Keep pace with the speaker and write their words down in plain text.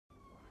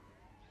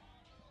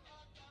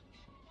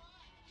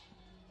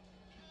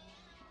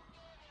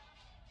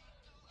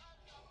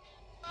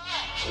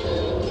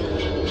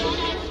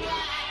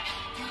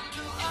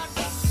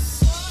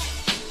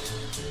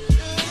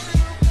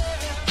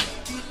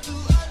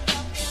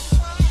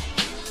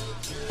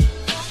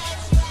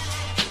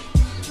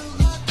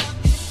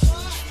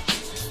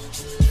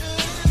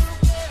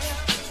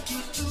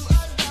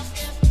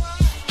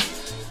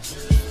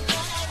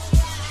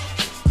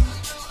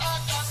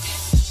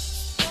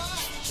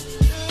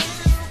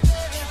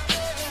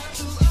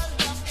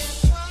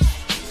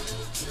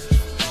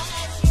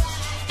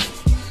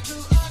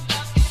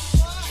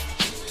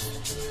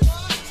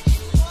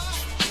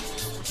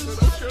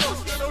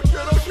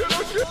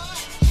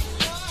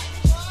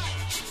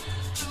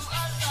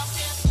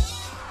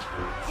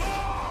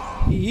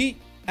Yeet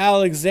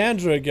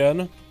Alexandra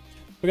again.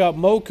 We got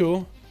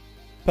Moku,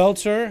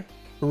 Pelter,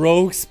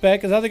 Rogue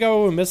Spec. Is that the guy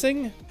we were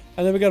missing?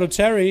 And then we got a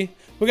Terry.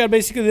 We got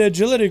basically the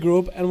agility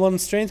group and one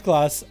strength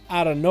class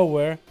out of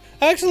nowhere.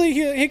 Actually,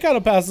 he kind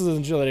of passes his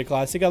agility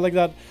class. He got like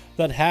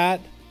that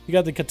hat. You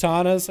got the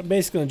katanas,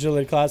 basically an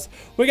agility class.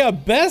 We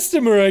got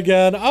Bessemer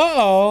again.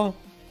 Uh-oh.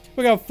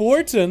 We got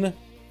Fortin,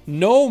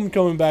 Gnome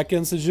coming back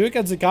in, Suzuki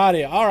and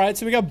Zakati. Alright,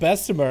 so we got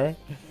Bessemer.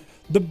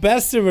 The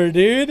Bessemer,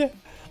 dude.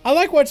 I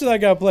like watching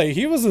that guy play.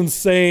 He was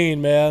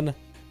insane, man.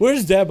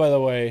 Where's Deb, by the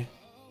way?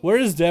 Where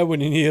is Deb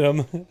when you need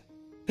him?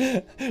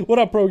 What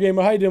up, pro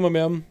gamer? How you doing, my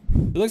man?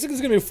 It looks like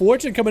it's gonna be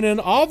Fortune coming in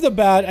off the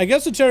bat. I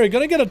guess the Cherry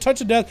gonna get a touch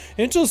of death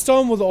into a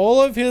stone with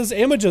all of his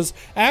images.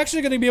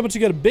 Actually gonna be able to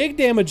get a big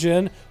damage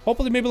in.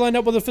 Hopefully maybe line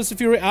up with a Fist of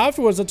Fury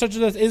afterwards. The touch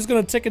of death is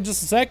gonna tick in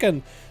just a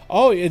second.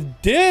 Oh,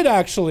 it did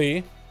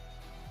actually.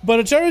 But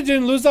the Cherry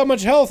didn't lose that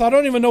much health. I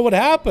don't even know what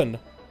happened.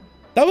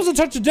 That was a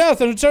touch of death,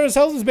 and the Cherry's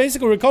health is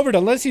basically recovered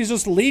unless he's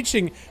just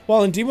leeching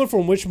while in demon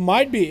form, which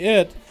might be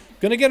it.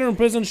 Gonna get her in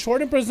prison,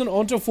 short in prison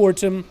onto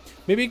Fortin.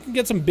 Maybe he can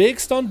get some big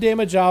stun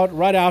damage out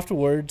right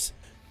afterwards.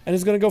 And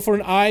he's gonna go for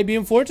an eye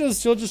beam. Fortin is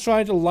still just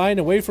trying to line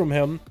away from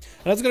him.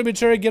 And that's gonna be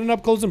Cherry getting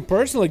up close and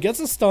personal. He gets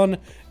a stun,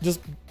 just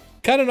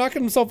kind of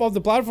knocking himself off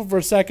the platform for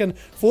a second.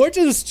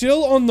 Fortin is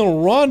still on the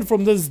run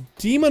from this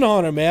demon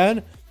hunter,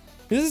 man.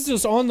 This is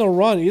just on the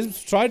run.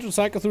 He's trying to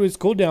cycle through his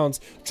cooldowns.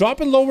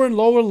 Dropping lower and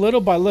lower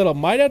little by little.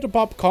 Might have to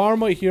pop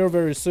Karma here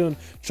very soon.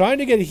 Trying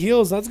to get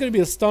heals. That's going to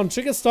be a stun.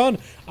 Chicken stun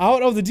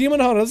out of the Demon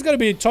Hunter. That's going to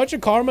be a touch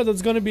of Karma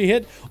that's going to be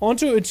hit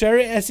onto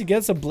Ucheri as he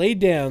gets a Blade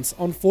Dance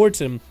on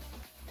Fortin.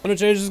 And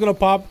Ucheri's just going to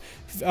pop,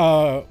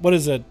 what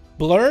is it?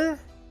 Blur?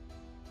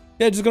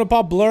 Yeah, just going to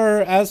pop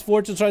Blur as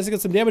Fortune tries to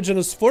get some damage. And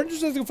as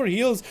Fortune's just looking for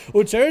heals,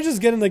 Ucheri's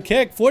just getting the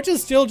kick.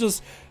 Fortune's still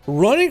just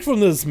running from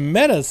this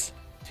menace.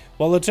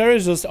 While Leteri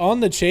is just on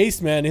the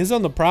chase, man. He's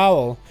on the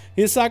prowl.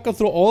 He's cycled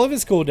through all of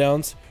his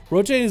cooldowns,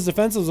 rotating his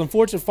defenses.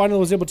 Unfortunately, finally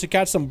was able to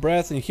catch some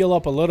breath and heal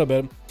up a little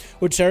bit.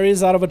 Ucheri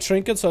is out of a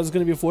trinket, so it's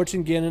going to be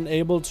Fortune getting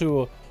able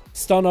to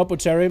stun up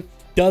Ucheri.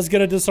 Does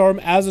get a disarm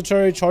as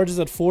Ucheri charges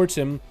at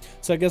Fortune,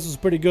 so I guess it's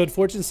pretty good.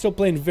 Fortune's still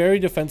playing very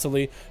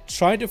defensively,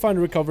 trying to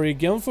find recovery,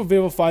 going for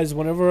Vivifies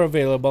whenever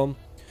available.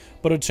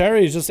 But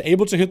Ucheri is just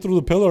able to hit through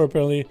the pillar,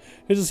 apparently.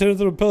 He's just hitting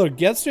through the pillar,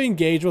 gets to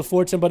engage with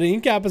Fortune, but the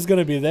Incap is going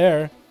to be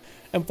there.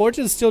 And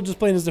Fortune is still just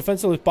playing as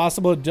defensively as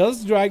possible. It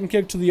does Dragon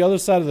Kick to the other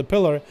side of the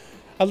pillar.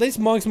 At least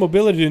Monk's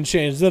mobility didn't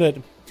change, did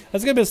it?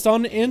 That's going to be a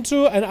stun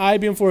into an eye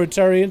beam for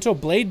Ucheri, into a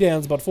Blade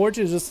Dance, but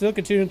Fortune is just still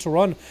continuing to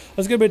run.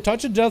 That's going to be a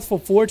touch of death for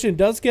Fortune.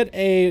 Does get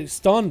a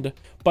stunned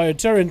by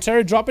Ucheri, and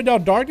Ucheri dropping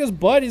down Darkness,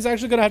 but he's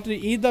actually going to have to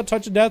eat that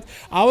touch of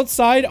death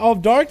outside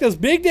of Darkness.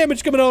 Big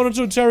damage coming out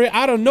into Ucheri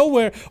out of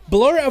nowhere.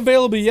 Blur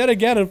available yet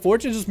again, and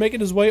Fortune just making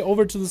his way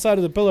over to the side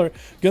of the pillar.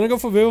 Gonna go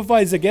for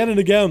Vivifies again and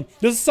again.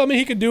 This is something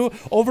he can do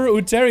over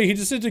Ucheri. He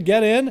just needs to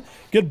get in,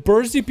 get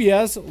burst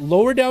DPS,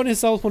 lower down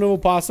his health whenever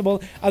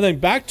possible, and then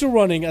back to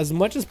running as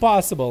much as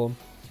possible.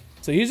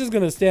 So he's just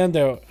gonna stand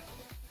there.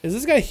 Is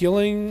this guy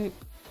healing?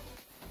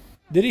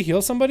 Did he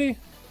heal somebody?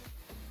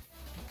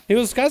 He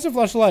was casting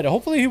Flashlight.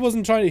 Hopefully he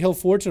wasn't trying to heal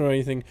Fortune or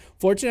anything.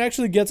 Fortune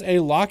actually gets a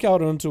lockout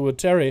onto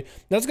Ucheri.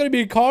 That's going to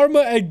be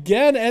Karma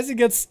again as he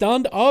gets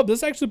stunned up. This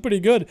is actually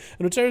pretty good.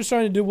 And Ucheri's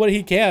trying to do what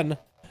he can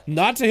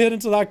not to hit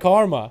into that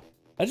Karma.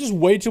 That's just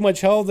way too much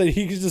health that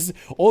he can just,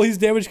 all his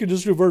damage can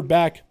just revert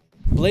back.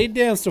 Blade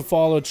Dance to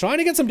follow, trying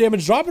to get some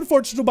damage, dropping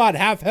Fortune to about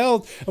half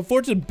health, and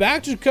Fortune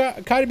back to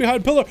kind of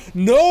behind pillar.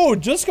 No,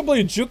 just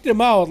completely juked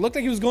him out. Looked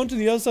like he was going to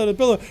the other side of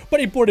the pillar,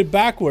 but he ported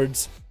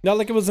backwards. Not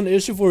like it was an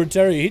issue for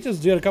Ucheri. He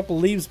just did a couple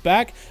leaps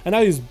back, and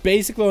now he's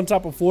basically on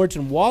top of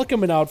Fortune while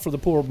coming out for the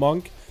poor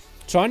Monk.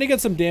 Trying to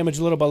get some damage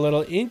little by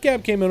little.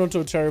 Incap came in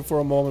onto Ucheri for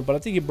a moment, but I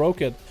think he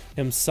broke it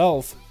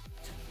himself.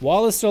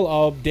 Wall is still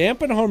up.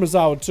 Dampen Harm is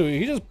out too.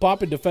 He just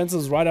popping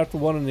defenses right after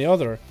one and the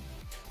other.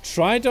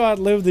 Trying to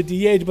outlive the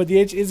DH, but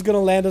DH is going to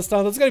land a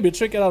stun. That's going to be a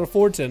trick out of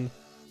Fortune.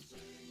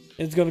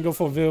 It's going to go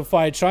for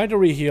Vivify, trying to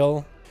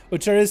reheal.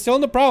 Ucheri is still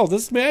in the prowl.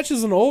 This match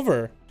isn't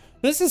over.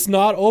 This is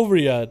not over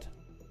yet.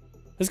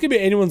 This could be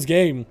anyone's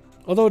game.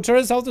 Although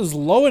Ucheri's health is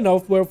low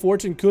enough where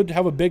Fortune could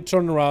have a big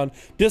turnaround.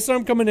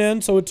 Disarm coming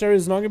in, so Ucheri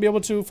is not going to be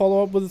able to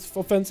follow up with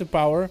offensive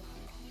power.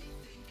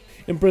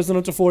 Imprison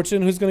onto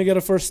Fortune, who's going to get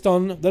a first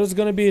stun. That is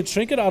going to be a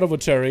trinket out of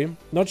Ucheri.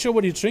 Not sure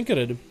what he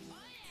trinketed.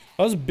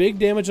 That was big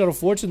damage out of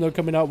Fortune though,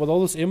 coming out with all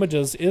those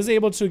images. Is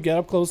able to get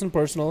up close and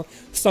personal.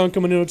 Stun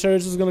coming in.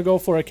 Terrorist is going to go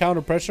for a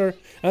counter pressure. And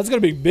that's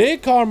going to be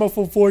big karma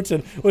for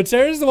Fortune. With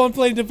Terrorist is the one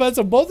playing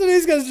defensive. Both of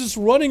these guys just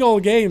running all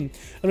game.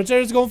 And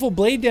Terrorist is going for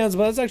Blade Dance,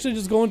 but that's actually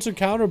just going to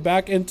counter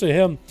back into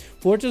him.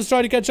 Fortune's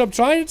trying to catch up,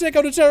 trying to take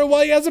out a Terror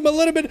while he has him a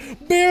little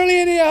bit, barely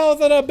any health,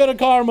 and a bit of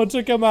karma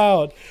took him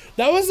out.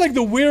 That was like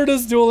the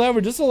weirdest duel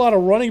ever. Just a lot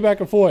of running back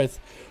and forth.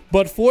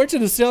 But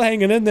Fortune is still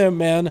hanging in there,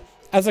 man.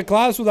 As a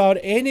class without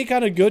any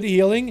kind of good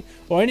healing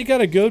or any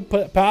kind of good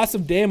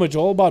passive damage,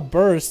 all about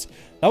burst.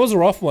 That was a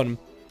rough one.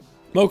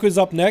 Moku's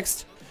up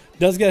next.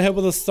 Does get hit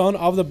with a stun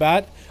off the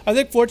bat. I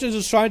think Fortune's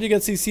just trying to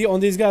get CC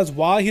on these guys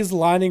while he's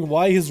lining,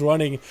 while he's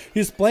running.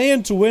 He's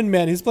playing to win,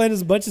 man. He's playing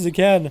as much as he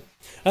can. And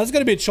that's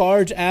going to be a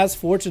charge as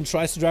Fortune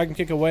tries to Dragon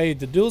Kick away.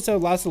 The duels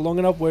have lasted long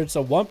enough where it's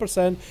a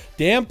 1%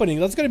 dampening.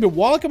 That's going to be a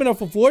wall coming up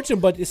for Fortune,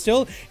 but it's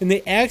still in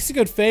the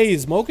execute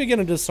phase. Moku getting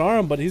a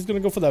disarm, but he's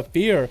going to go for that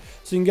fear.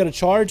 So you can get a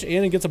charge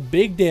in and get some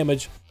big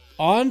damage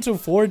onto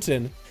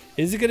Fortune.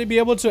 Is he going to be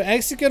able to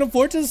execute him?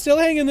 Fortune's still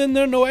hanging in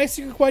there. No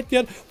execute quite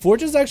yet.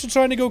 Fortune's actually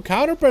trying to go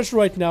counter pressure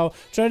right now.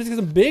 Trying to get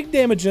some big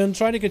damage in.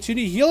 Trying to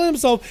continue healing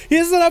himself.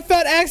 He's in a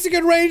fat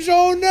execute range.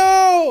 Oh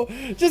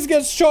no! Just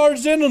gets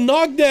charged in and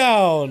knocked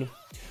down.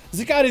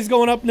 Zacati's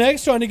going up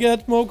next. Trying to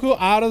get Moku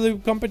out of the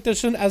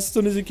competition as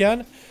soon as he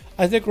can.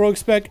 I think Rogue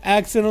Spec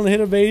accidentally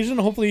hit evasion.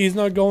 Hopefully he's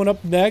not going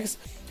up next.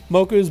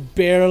 Moku is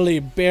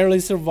barely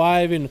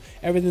surviving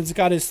everything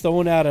Zacati's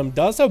throwing at him.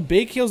 Does have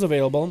big heals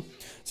available.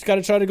 He's got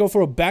to try to go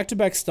for a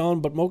back-to-back stun,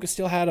 but Moku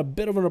still had a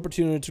bit of an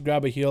opportunity to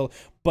grab a heal.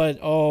 But,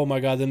 oh my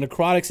god, the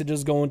necrotics are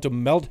just going to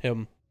melt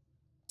him.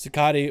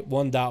 Zacati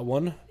won that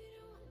one.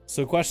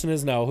 So the question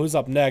is now, who's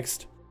up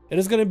next? It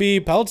is going to be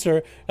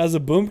Pelter as a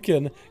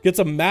Boomkin. Gets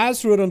a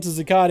mass root onto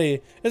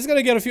Zacati. It's going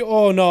to get a few...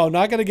 Oh no,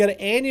 not going to get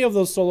any of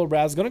those solo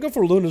rats. Going to go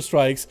for Lunar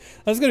Strikes.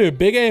 That's going to be a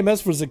big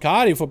AMS for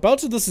Zacati. For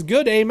Pelter, this is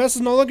good. AMS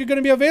is no longer going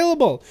to be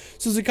available.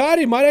 So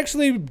Zacati might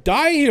actually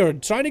die here.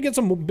 Trying to get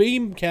some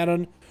beam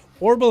cannon.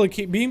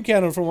 Orbital beam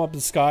cannon from up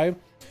the sky.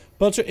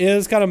 Pelter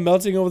is kind of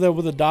melting over there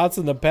with the dots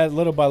in the pet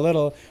little by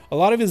little. A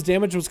lot of his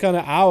damage was kind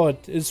of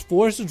out. Is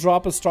forced to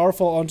drop a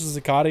Starfall onto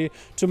Zacati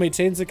to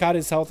maintain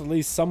Zacati's health at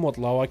least somewhat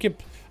low. I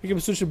keep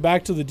switching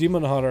back to the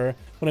Demon Hunter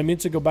when I mean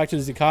to go back to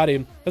the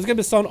Zacati. That's going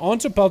to be stun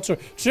onto Pelter.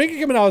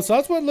 Trinket coming out. So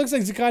that's what it looks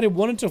like Zacati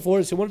wanted to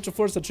force. He wanted to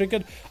force the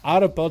Trinket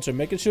out of Pelter,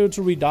 making sure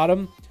to redot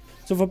him.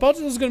 So for Pelter,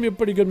 this is going to be a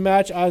pretty good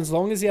match as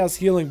long as he has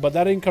healing. But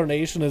that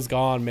incarnation is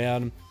gone,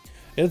 man.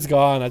 It's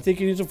gone. I think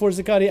he needs to force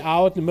Zacati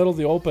out in the middle of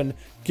the open.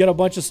 Get a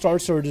bunch of Star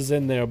Surges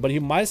in there. But he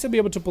might still be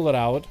able to pull it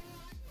out.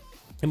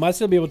 He might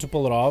still be able to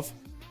pull it off.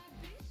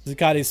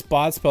 Zacati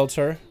spots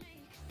Pelter.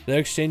 They're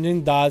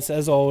exchanging dots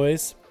as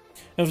always.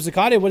 And for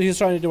Zacati, what he's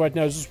trying to do right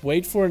now is just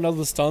wait for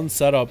another stun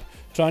setup.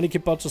 Trying to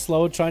keep Pelter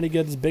slow. Trying to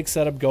get his big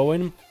setup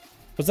going.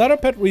 Was that a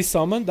pet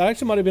resummon? That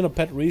actually might have been a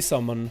pet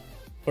resummon.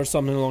 Or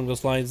something along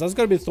those lines. That's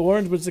going to be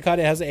Thorns, which Zacati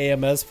has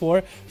AMS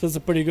for. So it's a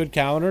pretty good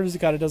counter.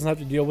 Zacati doesn't have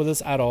to deal with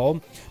this at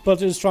all. But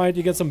just trying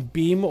to get some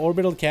beam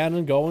orbital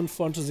cannon going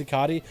front of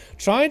Zacati.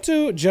 Trying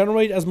to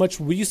generate as much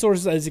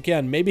resources as he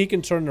can. Maybe he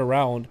can turn it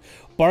around.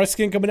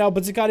 Barkskin coming out,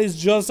 but Zacati is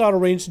just out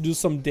of range to do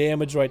some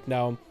damage right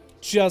now.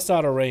 Just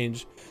out of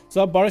range. So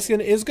that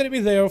Barkskin is going to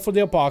be there for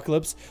the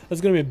Apocalypse. There's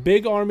going to be a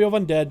big army of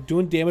undead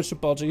doing damage to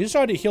Pelter. He's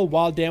trying to heal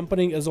while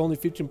dampening is only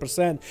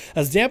 15%.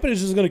 As dampening is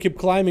just going to keep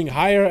climbing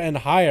higher and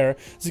higher.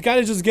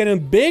 Zacati is just getting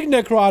big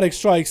necrotic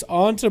strikes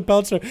onto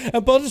Pelter.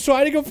 And Pelter's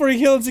trying to go for a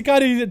heal and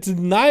Zacati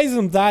denies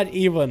him that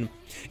even.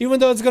 Even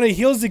though it's going to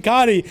heal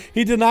Zacati,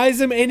 he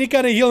denies him any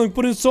kind of healing,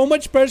 putting so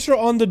much pressure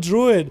on the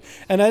Druid.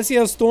 And as he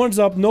has Thorns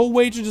up, no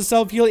way to just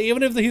self-heal,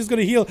 even if he's going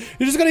to heal.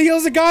 He's just going to heal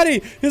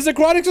Zacati. His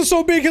necrotics are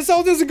so big, his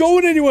health isn't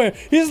going anywhere.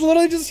 He's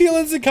literally just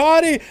healing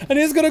Zacati, and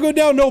he's going to go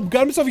down. No,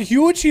 got himself a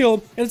huge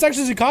heal, and it's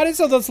actually Zacati's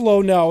health that's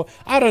low now.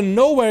 Out of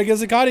nowhere,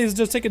 because Zacati is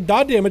just taking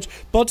dot damage.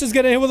 Pelter's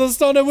getting hit with a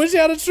stun. I wish he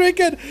had a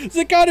Trinket.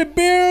 Zacati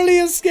barely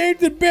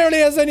escaped and barely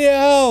has any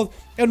health.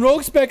 And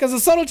Rogue Spec has a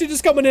subtlety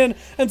just coming in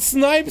and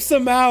snipes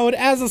him out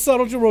as a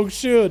subtlety rogue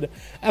should.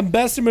 And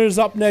Bessemer is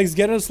up next,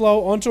 getting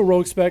slow onto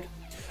Rogue Spec.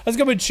 That's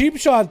going to be a cheap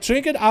shot,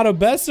 Trinket out of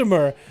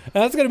Bessemer. And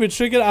that's going to be a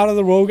Trinket out of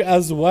the Rogue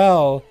as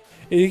well.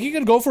 He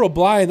can go for a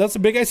blind. That's a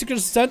big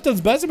execution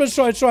sentence. Bessemer's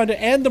trying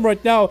to end them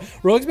right now.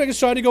 Rogue Spec is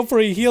trying to go for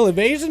a heal.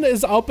 Evasion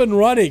is up and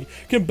running.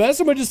 Can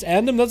Bessemer just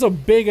end him? That's a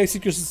big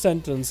execution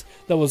sentence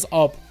that was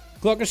up.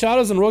 Clock of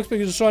Shadows and Rogue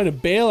Spec is just trying to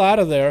bail out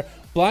of there.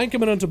 Blind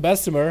coming onto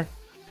Bessemer.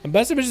 And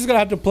Bessemer's just gonna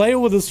have to play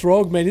with this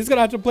rogue, man. He's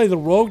gonna have to play the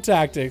rogue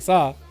tactics,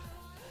 huh?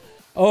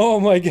 Oh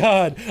my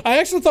god. I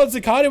actually thought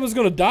Zacati was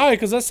gonna die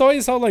because I saw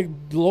his health like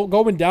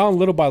going down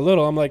little by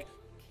little. I'm like,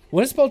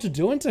 what is Pelter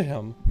doing to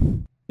him?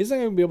 He's not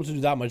gonna be able to do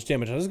that much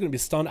damage. I'm just gonna be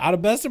stunned out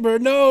of Bessemer.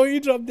 No, he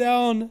dropped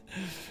down.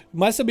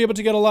 Might still be able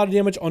to get a lot of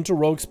damage onto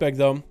Rogue Spec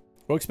though.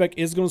 Rogue Spec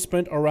is gonna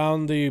sprint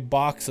around the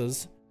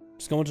boxes.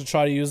 Just going to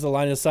try to use the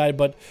line of sight,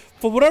 but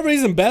for whatever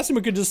reason,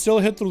 Bessemer could just still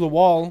hit through the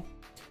wall.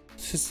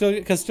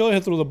 Can still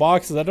hit through the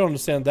boxes. I don't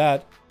understand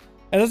that.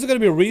 And this is going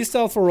to be a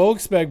restyle for Rogue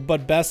Spec,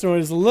 but Bessemer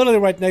is literally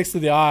right next to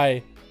the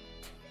eye.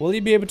 Will he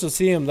be able to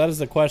see him? That is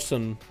the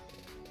question.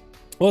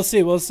 We'll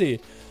see, we'll see.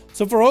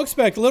 So for Rogue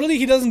Spec, literally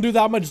he doesn't do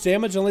that much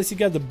damage unless you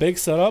get the big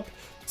setup.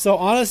 So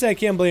honestly, I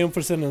can't blame him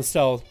for sitting in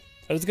stealth.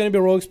 But it's going to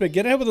be Rogue Spec.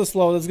 Get ahead with a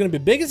slow. That's going to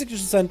be big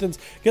execution sentence.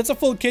 Gets a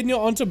full kidney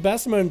onto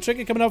Bessemer. And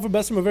Tricket coming out for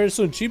Bessemer very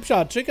soon. Cheap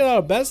shot. Tricket out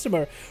of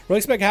Bessemer.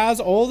 Rogue Spec has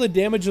all the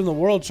damage in the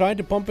world. Trying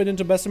to pump it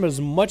into Bessemer as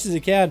much as he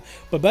can.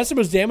 But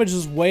Bessemer's damage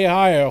is way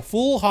higher.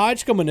 Full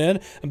Hodge coming in.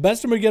 And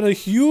Bessemer getting a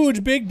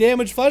huge big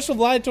damage. Flash of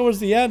Light towards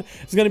the end.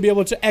 Is going to be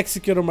able to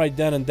execute him right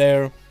then and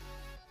there.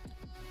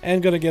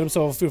 And gonna get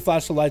himself a few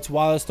flash of lights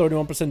while it's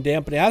 31%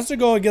 dampening. He has to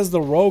go against the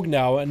rogue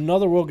now.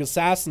 Another rogue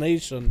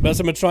assassination.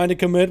 Bessemer trying to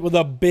commit with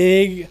a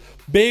big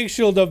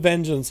shield of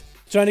vengeance.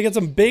 Trying to get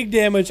some big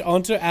damage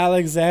onto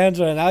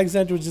Alexandra. And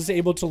Alexandra was just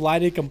able to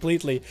light it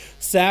completely.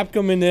 Sap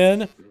coming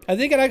in. I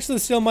think it actually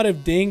still might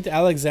have dinged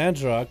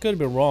Alexandra. I could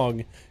be wrong.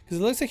 Because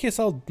it looks like his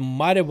health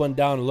might have went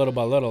down little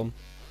by little.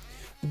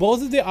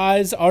 Both of the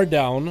eyes are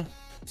down.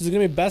 So it's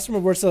going to be Bessemer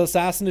versus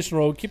Assassination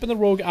Rogue, keeping the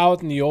Rogue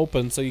out in the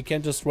open so you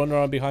can't just run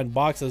around behind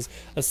boxes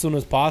as soon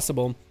as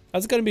possible.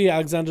 That's going to be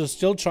Alexander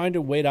still trying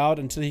to wait out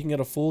until he can get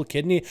a full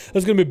kidney.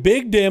 There's going to be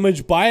big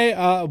damage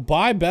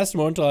by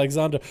Bessemer into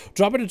Alexander.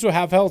 Drop it into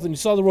half health, and you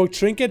saw the Rogue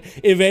trinket,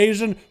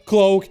 evasion,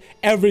 cloak,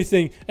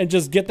 everything, and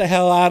just get the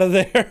hell out of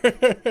there.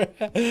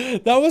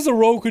 That was a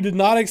Rogue who did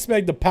not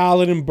expect the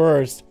Paladin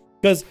burst.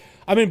 Because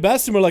I mean,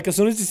 Bessemer, like, as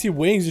soon as you see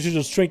wings, you should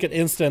just trinket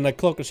instant, like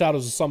Cloak of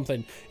Shadows or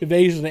something.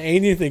 Evasion,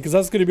 anything, because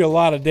that's going to be a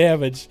lot of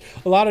damage.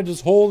 A lot of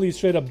just holy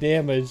straight up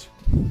damage.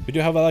 We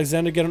do have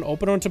Alexander get an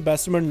opener onto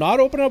Bessemer. Not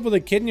open up with a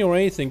kidney or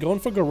anything. Going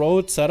for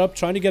Garrote setup,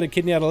 trying to get a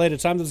kidney at a later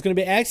time. There's going to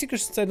be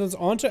Execution Sentence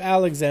onto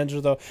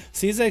Alexander, though.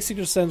 Sees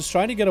Execution Sentence,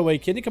 trying to get away.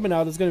 Kidney coming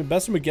out. There's going to be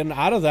Bessemer getting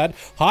out of that.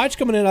 Hodge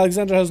coming in.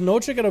 Alexander has no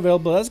trinket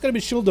available. That's going to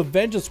be Shield of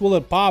Vengeance. Will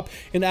it pop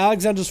in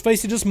Alexander's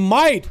face? He just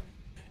might.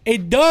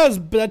 It does,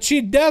 but that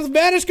cheat death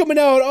vanish coming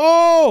out.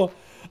 Oh,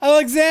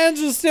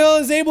 Alexandra still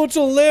is able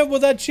to live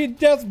with that cheat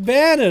death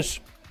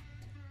vanish.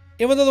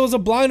 Even though there was a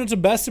blind into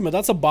Bessemer,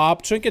 that's a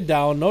bop. Trinket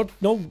down.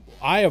 No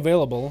eye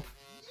available.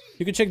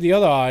 You can check the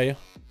other eye.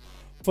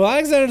 For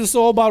Alexander, it's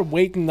all about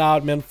waiting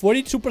out, man.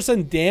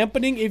 42%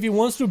 dampening. If he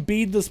wants to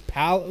beat this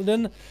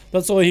Paladin,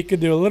 that's all he could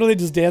do. Literally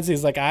just dancing.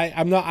 He's like,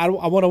 I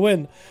want to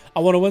win. I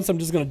want to win, so I'm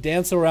just gonna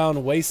dance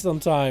around, waste some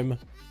time.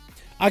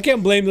 I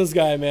can't blame this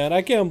guy, man.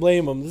 I can't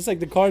blame him. It's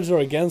like the cards are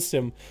against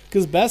him.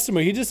 Because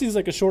Bessemer, he just needs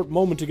like a short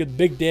moment to get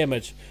big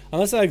damage.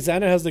 Unless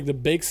Alexander has like the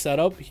big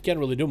setup, he can't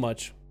really do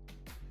much.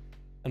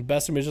 And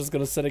Bessemer is just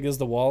going to sit against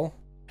the wall.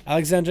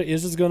 Alexander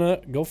is just going to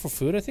go for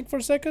food, I think, for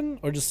a second.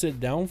 Or just sit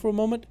down for a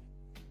moment.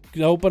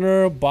 Good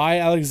opener by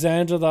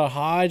Alexander, the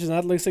Hodge. And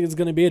that looks like it's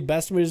going to be it.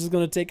 Bessemer is just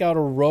going to take out a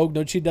rogue.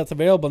 No cheat death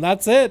available. And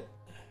that's it.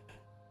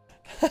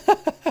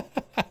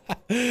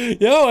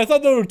 Yo, I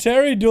thought the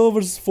Rotary duel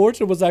versus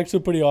Fortune was actually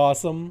pretty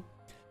awesome.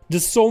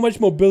 Just so much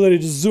mobility,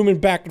 just zooming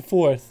back and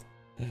forth.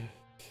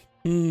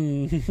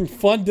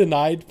 Fun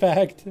denied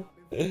fact.